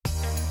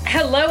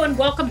Hello and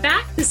welcome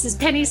back. This is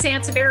Penny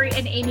Sansevieri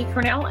and Amy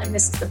Cornell, and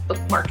this is the Book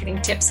Marketing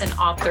Tips and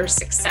Author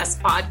Success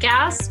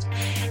Podcast.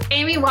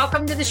 Amy,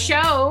 welcome to the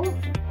show.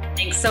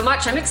 Thanks so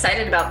much. I'm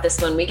excited about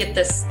this one. We get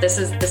this. This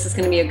is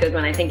going to be a good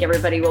one. I think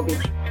everybody will be.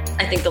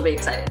 I think they'll be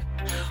excited.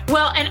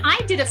 Well, and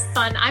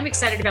I'm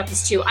excited about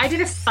this too. I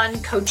did a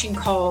fun coaching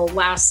call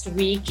last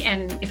week,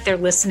 and if they're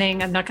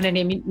listening, I'm not going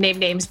to name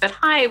names, but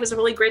hi, it was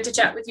really great to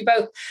chat with you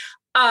both.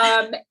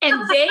 And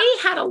they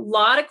had a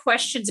lot of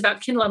questions about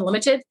Kindle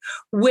Unlimited,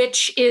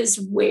 which is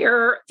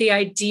where the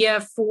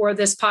idea for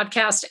this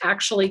podcast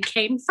actually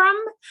came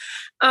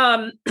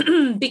from.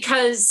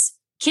 Because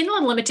Kindle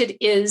Unlimited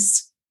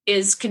is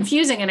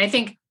confusing. And I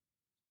think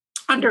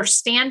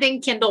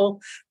understanding Kindle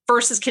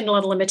versus Kindle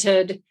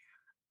Unlimited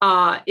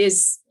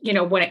is,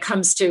 when it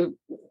comes to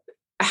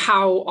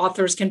how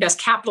authors can best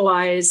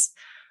capitalize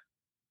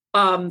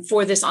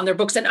for this on their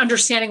books, and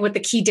understanding what the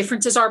key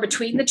differences are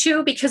between the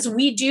two, because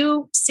we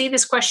do see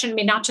this question,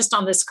 not just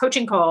on this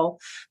coaching call,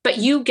 but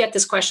you get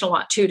this question a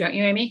lot too, don't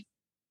you, Amy?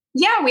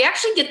 Yeah, we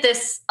actually get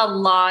this a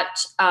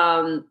lot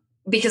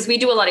because we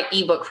do a lot of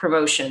ebook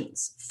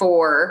promotions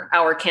for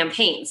our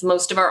campaigns.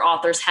 Most of our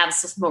authors have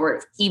some sort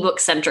of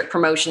ebook centric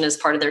promotion as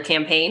part of their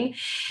campaign.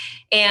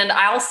 And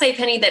I'll say,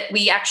 Penny, that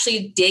we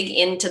actually dig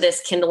into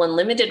this Kindle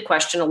Unlimited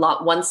question a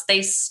lot once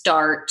they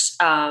start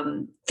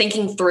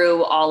thinking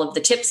through all of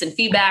the tips and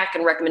feedback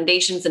and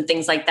recommendations and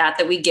things like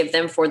that we give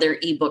them for their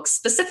ebooks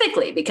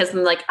specifically, because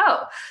they're like,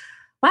 oh,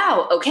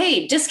 wow,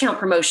 okay, discount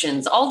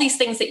promotions, all these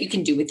things that you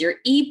can do with your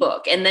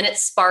ebook. And then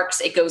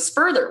it goes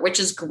further, which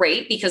is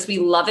great because we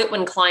love it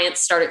when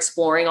clients start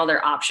exploring all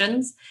their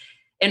options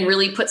and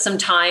really put some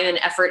time and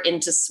effort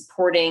into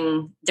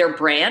supporting their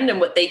brand and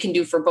what they can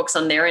do for books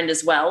on their end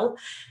as well.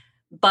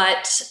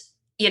 But,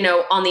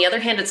 on the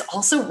other hand, it's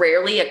also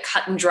rarely a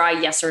cut and dry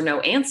yes or no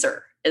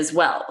answer as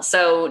well.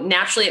 So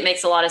naturally, it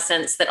makes a lot of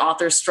sense that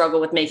authors struggle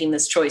with making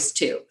this choice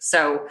too.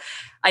 So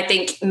I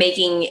think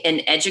making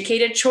an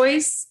educated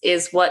choice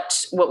is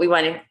what we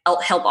want to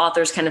help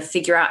authors kind of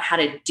figure out how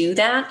to do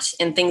that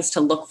and things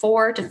to look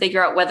for to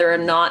figure out whether or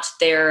not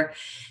their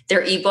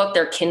ebook,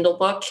 their Kindle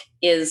book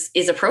is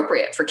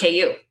appropriate for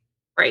KU.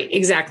 Right,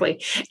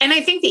 exactly. And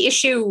I think the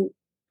issue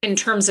in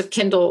terms of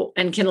Kindle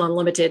and Kindle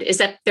Unlimited is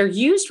that they're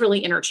used really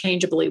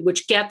interchangeably,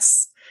 which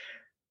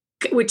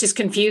is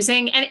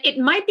confusing. And it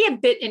might be a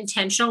bit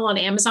intentional on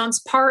Amazon's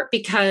part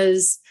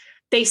because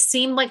they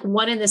seem like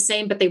one and the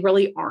same, but they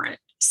really aren't.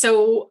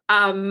 So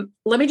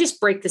let me just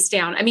break this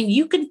down. I mean,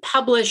 you can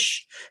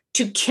publish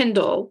to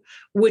Kindle,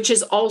 which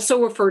is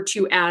also referred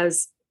to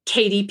as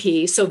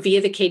KDP, so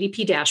via the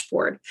KDP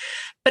dashboard.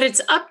 But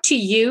it's up to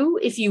you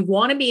if you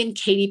want to be in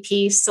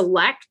KDP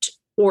Select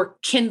or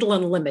Kindle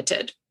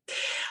Unlimited.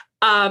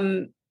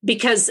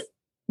 Because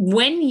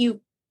when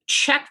you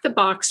check the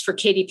box for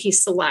KDP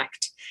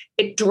Select,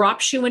 it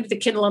drops you into the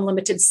Kindle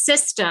Unlimited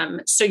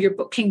system so your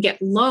book can get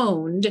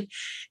loaned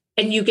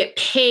and you get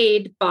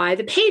paid by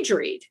the page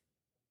read.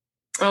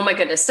 Oh my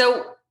goodness.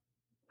 So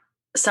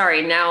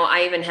sorry, now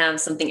I even have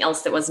something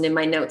else that wasn't in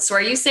my notes. So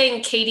are you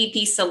saying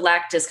KDP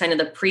Select is kind of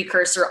the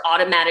precursor,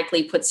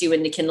 automatically puts you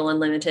into Kindle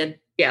Unlimited?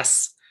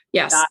 Yes.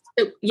 Yeah.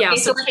 Okay,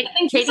 so I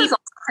think this is also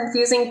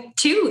confusing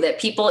too, that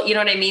people, you know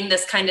what I mean?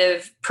 This kind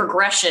of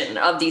progression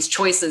of these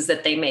choices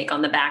that they make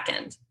on the back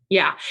end.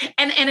 Yeah.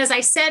 And as I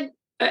said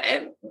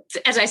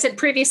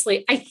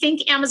previously, I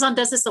think Amazon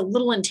does this a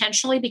little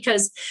intentionally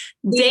because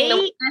their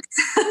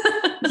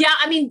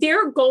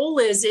goal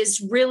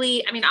is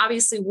really,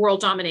 obviously world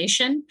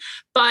domination,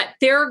 but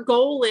their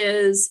goal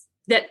is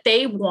that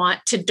they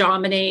want to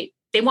dominate.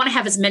 They want to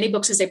have as many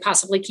books as they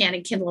possibly can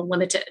in Kindle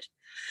Unlimited.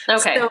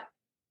 Okay. So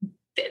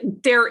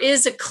there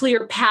is a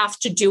clear path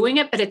to doing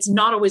it, but it's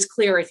not always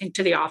clear, I think,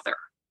 to the author.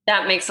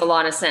 That makes a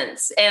lot of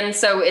sense. And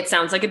so it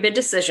sounds like a big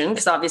decision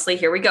because obviously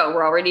here we go.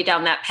 We're already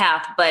down that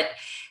path, but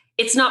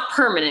it's not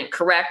permanent,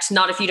 correct?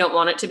 Not if you don't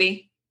want it to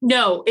be?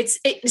 No,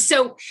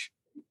 so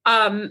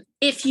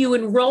if you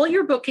enroll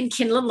your book in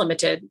Kindle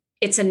Unlimited,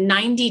 it's a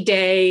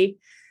 90-day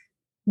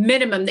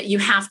minimum that you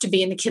have to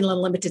be in the Kindle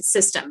Unlimited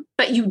system,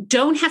 but you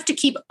don't have to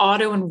keep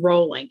auto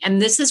enrolling.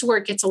 And this is where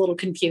it gets a little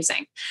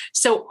confusing.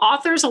 So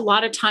authors a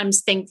lot of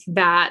times think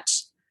that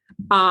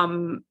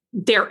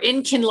they're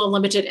in Kindle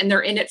Unlimited and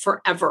they're in it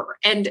forever.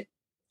 And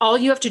all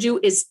you have to do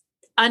is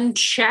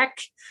uncheck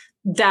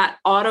that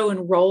auto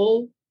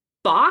enroll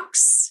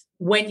box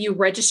when you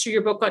register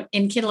your book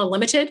in Kindle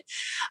Unlimited,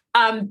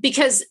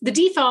 because the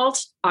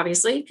default,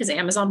 obviously, because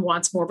Amazon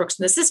wants more books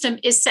in the system,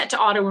 is set to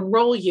auto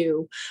enroll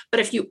you. But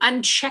if you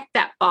uncheck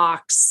that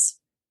box,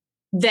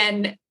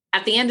 then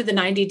at the end of the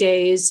 90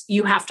 days,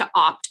 you have to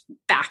opt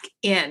back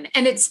in.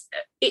 And it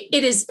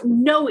is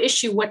no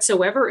issue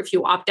whatsoever if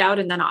you opt out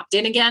and then opt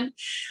in again.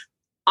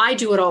 I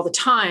do it all the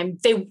time.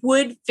 They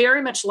would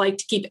very much like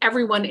to keep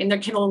everyone in their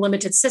Kindle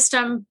Unlimited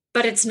system,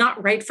 but it's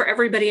not right for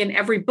everybody in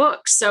every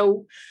book.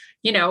 So,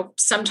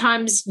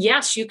 sometimes,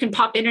 yes, you can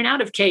pop in and out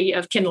of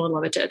Kindle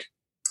Unlimited.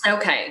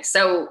 Okay.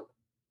 So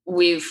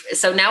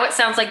now it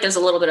sounds like there's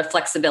a little bit of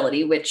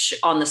flexibility, which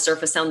on the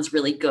surface sounds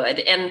really good.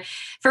 And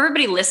for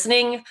everybody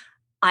listening,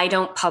 I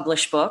don't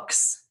publish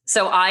books.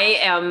 So I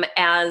am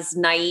as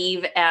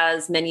naive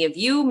as many of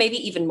you, maybe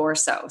even more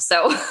so.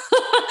 So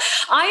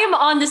I am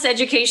on this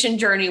education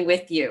journey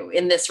with you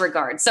in this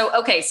regard. So,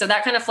 okay. So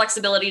that kind of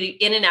flexibility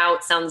in and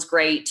out sounds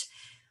great.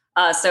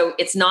 So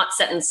it's not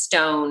set in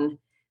stone,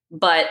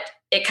 but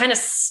it kind of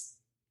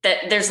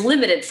that there's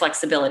limited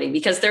flexibility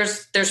because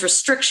there's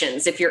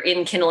restrictions if you're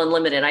in Kindle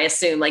Unlimited. I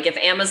assume like if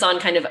Amazon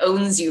kind of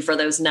owns you for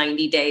those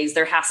 90 days,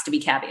 there has to be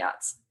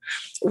caveats.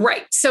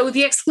 Right. So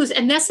the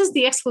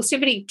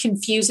exclusivity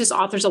confuses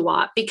authors a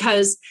lot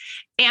because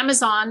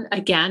Amazon,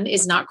 again,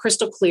 is not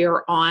crystal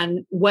clear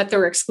on what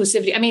their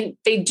exclusivity. I mean,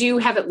 they do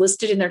have it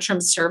listed in their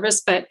terms of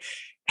service, but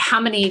how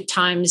many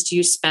times do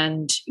you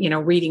spend,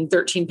 reading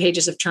 13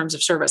 pages of terms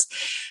of service?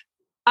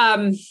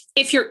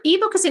 If your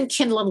ebook is in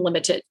Kindle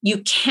Unlimited,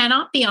 you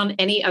cannot be on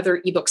any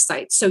other ebook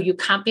site. So you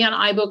can't be on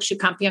iBooks, you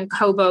can't be on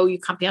Kobo, you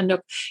can't be on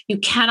Nook, you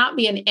cannot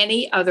be in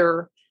any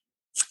other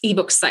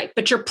ebook site,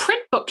 but your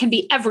print book can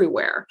be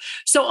everywhere.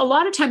 So a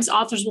lot of times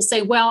authors will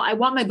say, well, I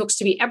want my books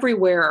to be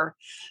everywhere.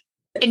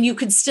 And you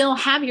could still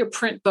have your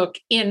print book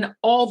in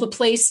all the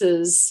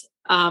places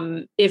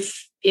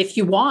if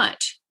you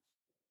want.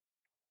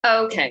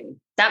 Okay,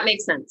 that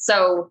makes sense.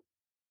 So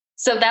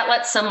that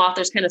lets some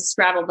authors kind of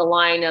straddle the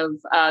line of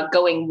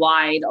going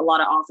wide. A lot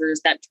of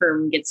authors, that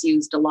term gets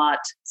used a lot.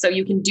 So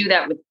you can do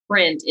that with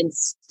print and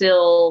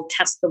still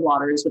test the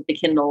waters with the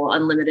Kindle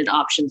Unlimited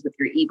options with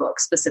your ebook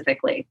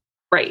specifically.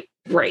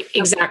 Right,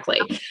 exactly.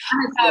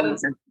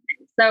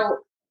 So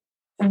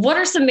what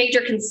are some major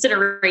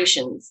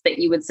considerations that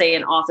you would say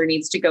an author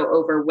needs to go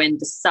over when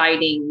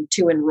deciding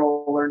to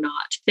enroll or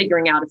not,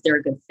 figuring out if they're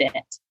a good fit?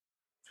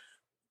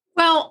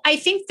 Well, I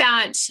think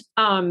that,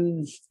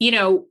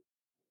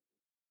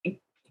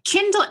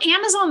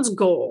 Amazon's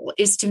goal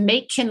is to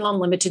make Kindle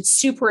Unlimited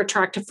super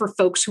attractive for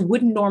folks who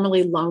wouldn't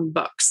normally loan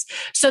books.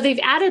 So they've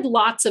added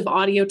lots of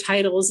audio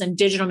titles and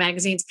digital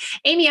magazines.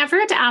 Amy, I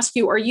forgot to ask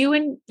you,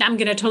 I'm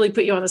going to totally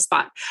put you on the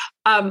spot.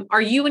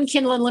 Are you in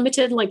Kindle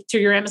Unlimited, like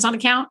through your Amazon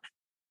account?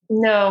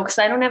 No, because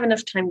I don't have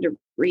enough time to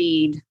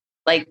read,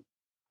 like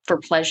for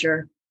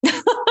pleasure.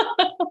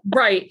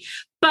 Right.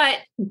 But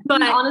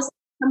honestly,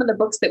 some of the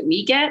books that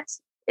we get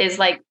is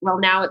like, well,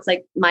 now it's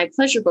like my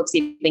pleasure books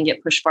even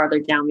get pushed farther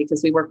down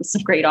because we work with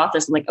some great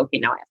authors. I'm like, okay,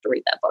 now I have to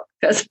read that book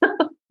because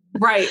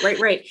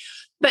Right.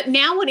 But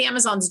now what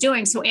Amazon's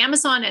doing, so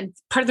Amazon, and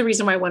part of the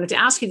reason why I wanted to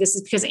ask you this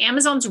is because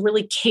Amazon's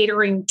really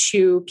catering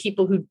to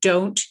people who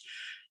don't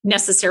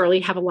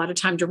necessarily have a lot of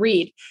time to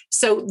read.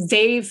 So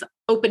they've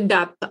opened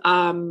up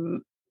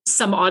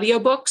some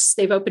audiobooks.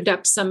 They've opened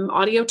up some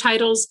audio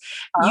titles.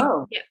 You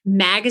can get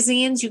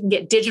magazines. You can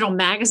get digital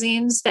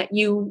magazines that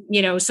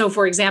so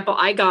for example,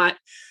 I got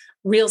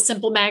Real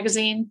Simple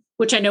magazine,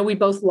 which I know we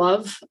both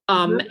love.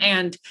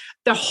 And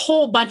the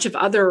whole bunch of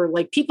other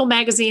like People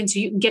magazines.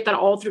 You can get that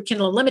all through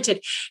Kindle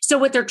Unlimited. So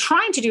what they're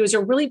trying to do is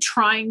they're really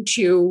trying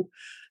to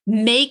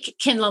make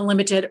Kindle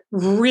Unlimited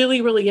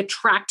really, really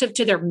attractive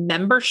to their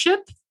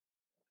membership.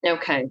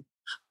 Okay.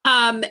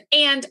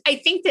 And I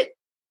think that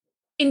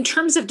in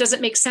terms of does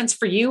it make sense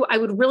for you, I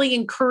would really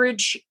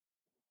encourage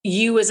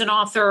you as an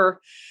author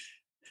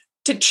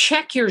to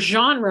check your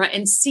genre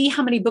and see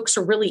how many books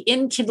are really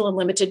in Kindle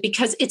Unlimited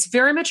because it's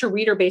very much a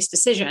reader-based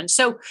decision.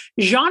 So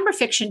genre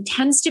fiction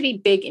tends to be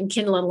big in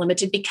Kindle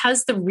Unlimited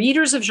because the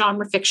readers of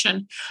genre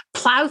fiction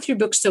plow through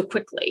books so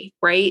quickly,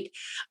 right?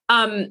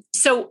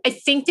 So I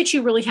think that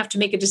you really have to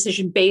make a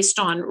decision based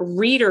on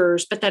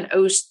readers, but then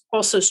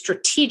also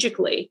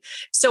strategically.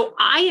 So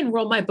I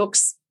enroll my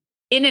books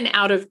in and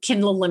out of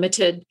Kindle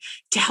Unlimited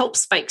to help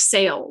spike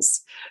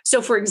sales.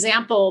 So for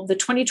example, the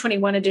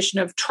 2021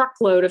 edition of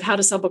Truckload of How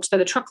to Sell Books by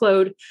the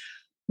Truckload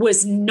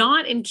was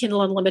not in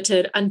Kindle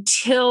Unlimited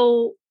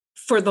until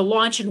for the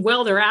launch and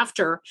well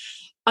thereafter,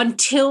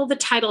 until the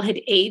title had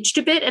aged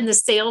a bit and the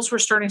sales were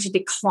starting to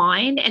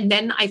decline. And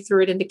then I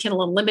threw it into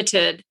Kindle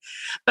Unlimited,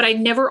 but I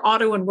never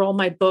auto enroll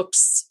my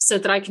books so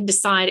that I can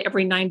decide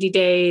every 90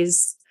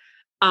 days,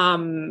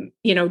 do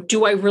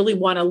I really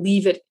want to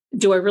leave it?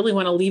 Do I really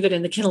want to leave it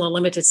in the Kindle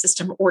Unlimited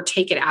system or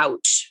take it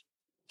out?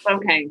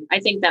 Okay. I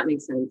think that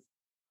makes sense.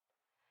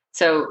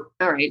 So,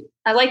 all right.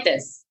 I like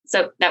this.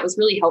 So that was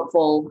really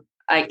helpful.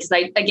 Because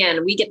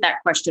we get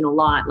that question a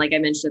lot. Like I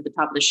mentioned at the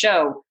top of the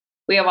show,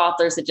 we have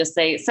authors that just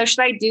say, so should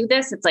I do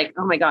this? It's like,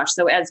 oh my gosh.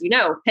 So as you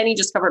know, Penny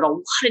just covered a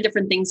lot of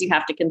different things you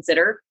have to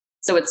consider.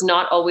 So it's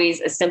not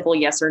always a simple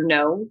yes or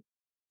no.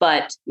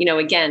 But,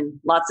 again,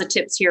 lots of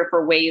tips here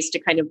for ways to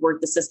kind of work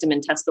the system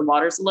and test the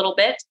waters a little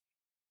bit.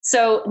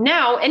 So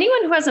now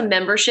anyone who has a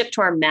membership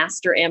to our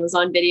master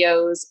Amazon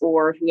videos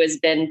or who has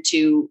been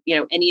to,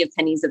 any of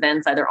Penny's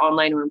events, either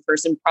online or in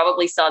person,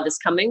 probably saw this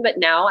coming. But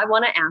now I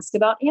want to ask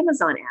about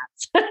Amazon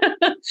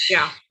ads.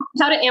 Yeah.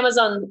 How do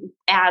Amazon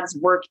ads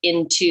work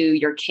into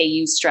your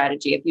KU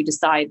strategy if you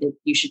decide that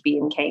you should be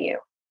in KU?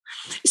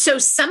 So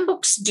some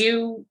books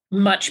do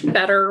much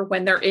better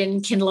when they're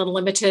in Kindle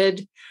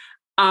Unlimited.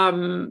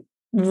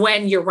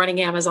 When you're running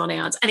Amazon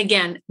ads. And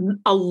again,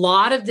 a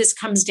lot of this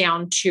comes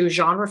down to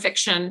genre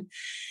fiction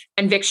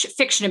and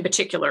fiction in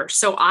particular.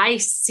 So I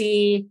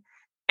see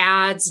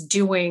ads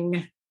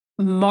doing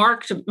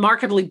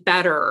markedly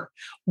better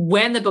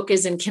when the book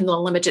is in Kindle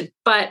Unlimited.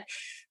 But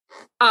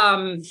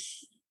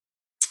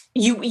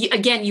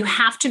you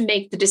have to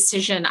make the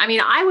decision. I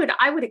mean,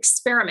 I would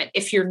experiment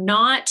if you're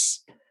not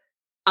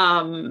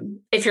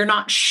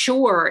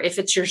sure if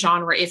it's your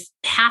genre, if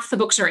half the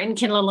books are in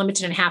Kindle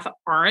Unlimited and half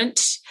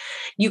aren't,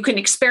 you can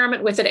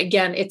experiment with it.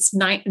 Again, it's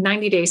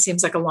 90 days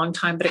seems like a long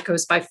time, but it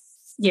goes by,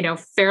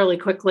 fairly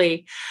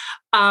quickly.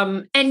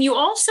 And you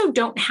also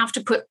don't have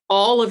to put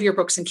all of your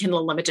books in Kindle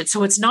Unlimited.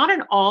 So it's not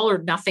an all or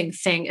nothing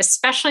thing,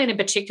 especially in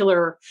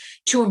particular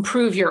to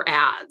improve your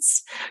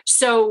ads.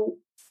 So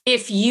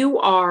if you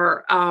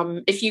are,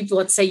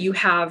 let's say you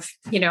have,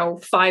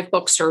 5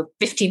 books or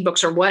 15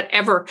 books or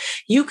whatever,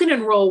 you can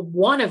enroll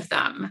one of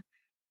them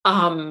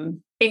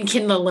in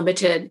Kindle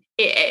Unlimited.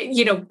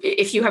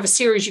 If you have a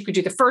series, you could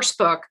do the first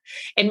book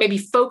and maybe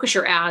focus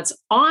your ads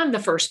on the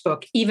first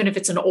book, even if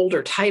it's an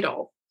older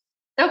title.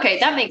 Okay,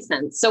 that makes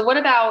sense. So what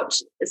about,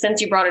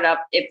 since you brought it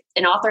up, if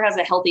an author has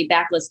a healthy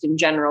backlist in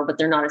general, but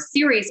they're not a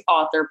series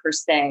author per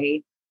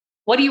se,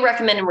 what do you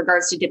recommend in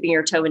regards to dipping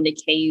your toe into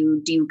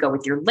KU? Do you go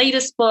with your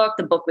latest book,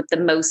 the book with the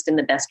most and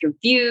the best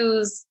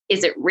reviews?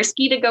 Is it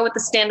risky to go with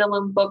the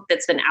standalone book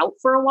that's been out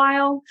for a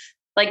while?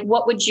 Like,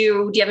 do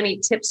you have any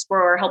tips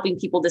for helping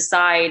people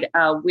decide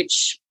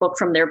which book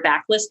from their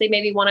backlist they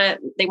maybe want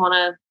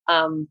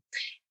to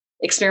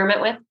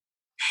experiment with?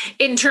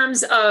 In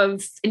terms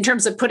of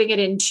putting it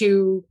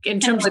into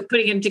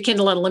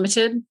Kindle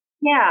Unlimited?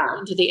 Yeah.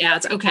 Into the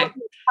ads. Okay.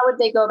 How would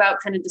they go about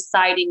kind of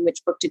deciding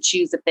which book to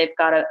choose if they've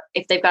got a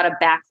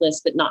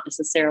backlist, but they're not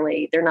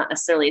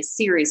necessarily a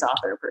series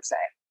author per se?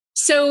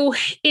 So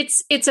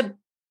it's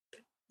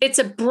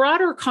a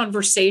broader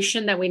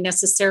conversation that we don't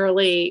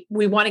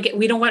want to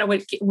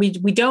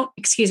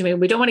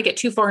get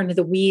too far into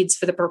the weeds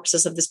for the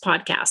purposes of this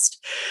podcast.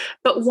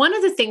 But one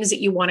of the things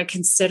that you want to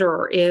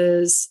consider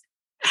is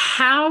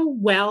how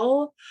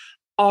well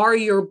are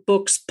your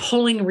books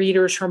pulling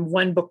readers from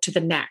one book to the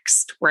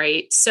next,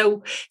 right?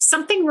 So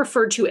something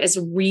referred to as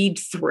read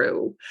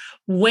through.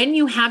 When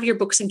you have your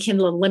books in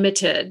Kindle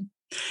Unlimited,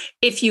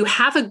 if you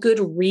have a good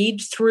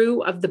read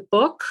through of the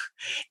book,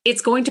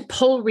 it's going to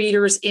pull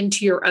readers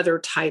into your other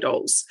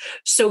titles.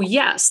 So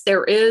yes,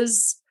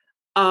 there's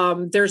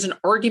an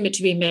argument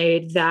to be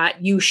made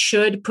that you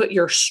should put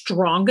your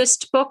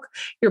strongest book,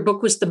 your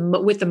book with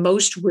the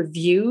most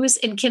reviews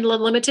in Kindle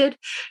Unlimited,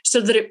 so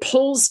that it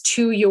pulls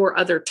to your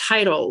other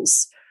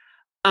titles.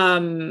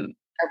 Okay.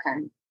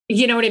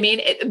 You know what I mean?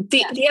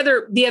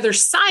 The other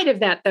side of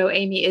that, though,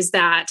 Amy, is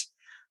that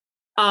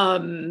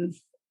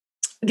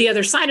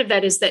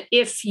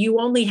if you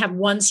only have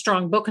one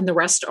strong book and the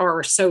rest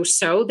are so,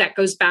 that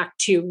goes back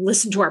to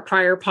listen to our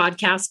prior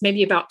podcast,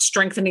 maybe about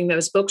strengthening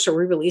those books or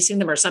re-releasing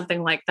them or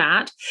something like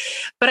that.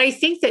 But I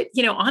think that,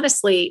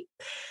 honestly,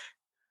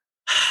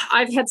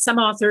 I've had some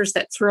authors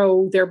that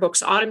throw their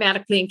books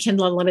automatically in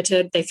Kindle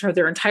Unlimited. They throw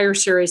their entire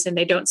series and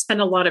they don't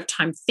spend a lot of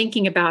time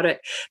thinking about it,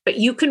 but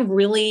you can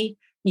really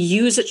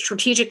use it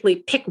strategically.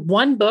 Pick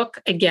one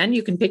book. Again,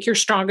 you can pick your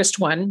strongest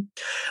one.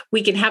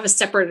 We can have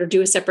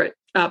do a separate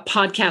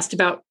podcast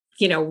about,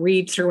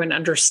 read through and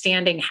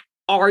understanding,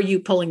 are you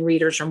pulling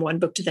readers from one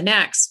book to the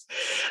next?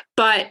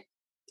 But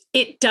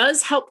it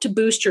does help to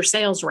boost your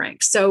sales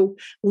rank. So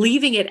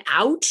leaving it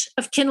out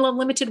of Kindle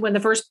Unlimited when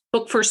the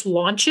book first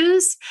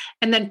launches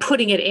and then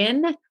putting it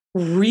in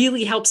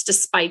really helps to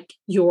spike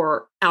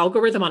your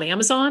algorithm on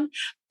Amazon.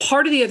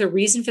 Part of the other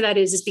reason for that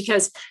is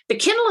because the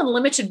Kindle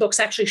Unlimited books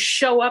actually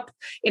show up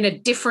in a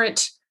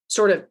different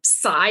sort of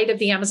side of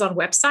the Amazon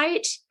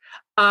website.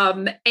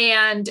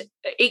 And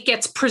it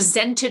gets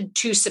presented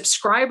to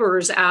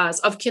subscribers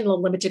of Kindle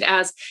Unlimited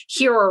as,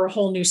 here are a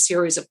whole new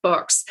series of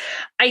books.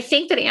 I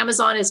think that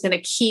Amazon is going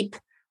to keep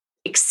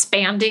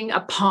expanding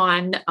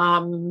upon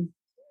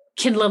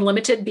Kindle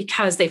Unlimited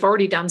because they've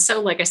already done so.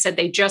 Like I said,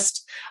 they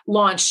just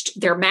launched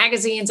their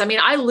magazines. I mean,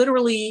 I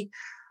literally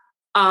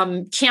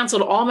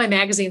canceled all my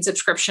magazine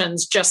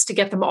subscriptions just to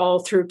get them all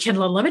through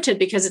Kindle Unlimited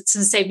because it's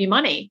going to save you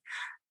money.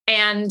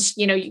 And,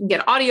 you can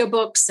get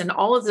audiobooks and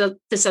all of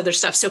this other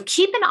stuff. So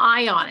keep an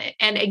eye on it.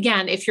 And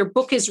again, if your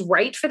book is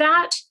right for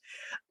that,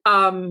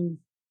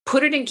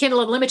 put it in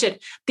Kindle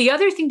Unlimited. The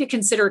other thing to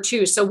consider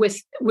too, so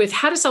with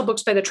How to Sell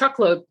Books by the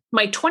Truckload,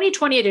 my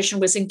 2020 edition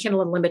was in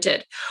Kindle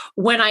Unlimited.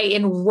 When I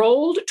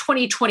enrolled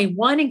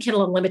 2021 in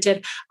Kindle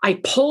Unlimited, I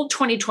pulled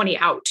 2020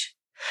 out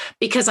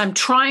because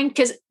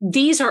because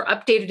these are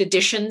updated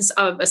editions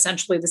of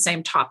essentially the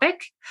same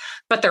topic,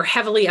 but they're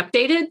heavily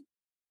updated.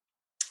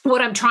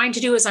 What I'm trying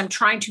to do is I'm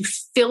trying to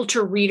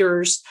filter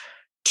readers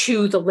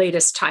to the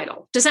latest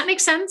title. Does that make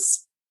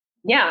sense?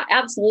 Yeah,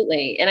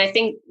 absolutely. And I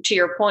think to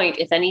your point,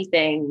 if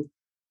anything,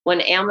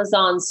 when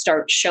Amazon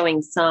starts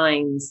showing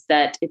signs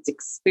that it's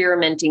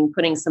experimenting,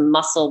 putting some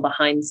muscle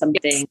behind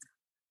something,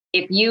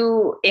 yes.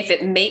 If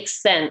it makes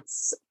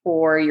sense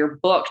for your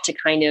book to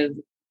kind of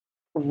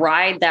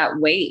ride that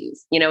wave,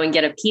 and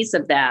get a piece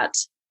of that,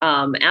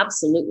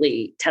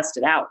 absolutely test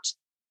it out.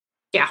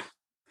 Yeah.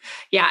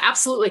 Yeah,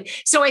 absolutely.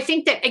 So I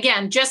think that,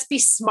 again, just be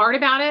smart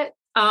about it.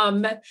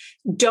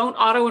 Don't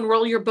auto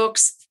enroll your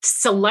books.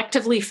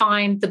 selectively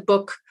find the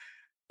book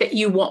that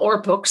you want,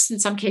 or books in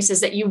some cases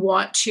that you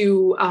want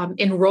to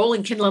enroll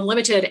in Kindle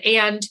Unlimited.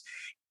 And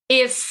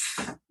if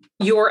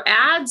your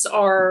ads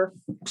are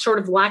sort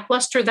of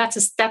lackluster, that's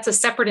a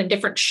separate and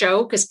different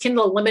show, because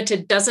Kindle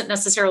Unlimited doesn't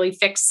necessarily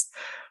fix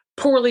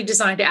poorly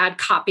designed ad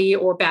copy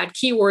or bad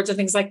keywords and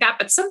things like that.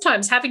 But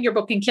sometimes having your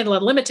book in Kindle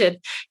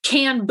Unlimited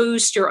can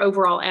boost your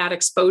overall ad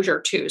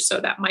exposure too. So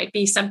that might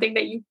be something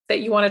that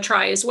you want to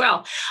try as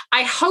well.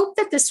 I hope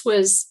that this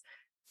was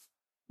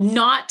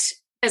not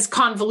as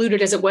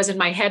convoluted as it was in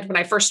my head when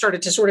I first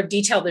started to sort of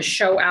detail this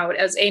show out,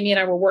 as Amy and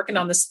I were working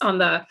on this on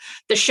the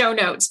show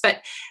notes.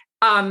 But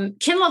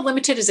Kindle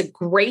Unlimited is a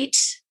great,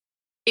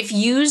 if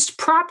used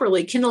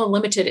properly, Kindle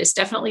Unlimited is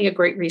definitely a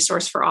great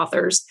resource for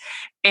authors.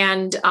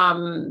 And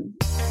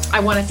I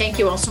want to thank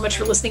you all so much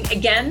for listening.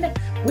 Again,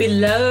 we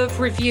love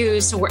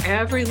reviews. So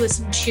wherever you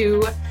listen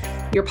to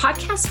your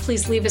podcast,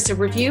 please leave us a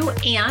review.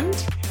 And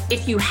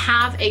if you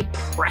have a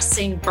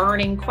pressing,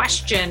 burning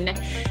question,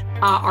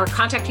 our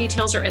contact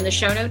details are in the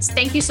show notes.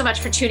 Thank you so much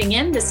for tuning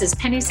in. This is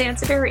Penny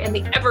Sansevieri and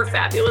the ever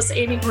fabulous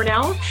Amy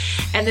Grinnell.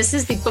 And this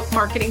is the Book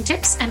Marketing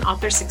Tips and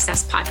Author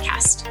Success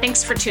Podcast.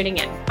 Thanks for tuning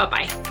in.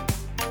 Bye-bye.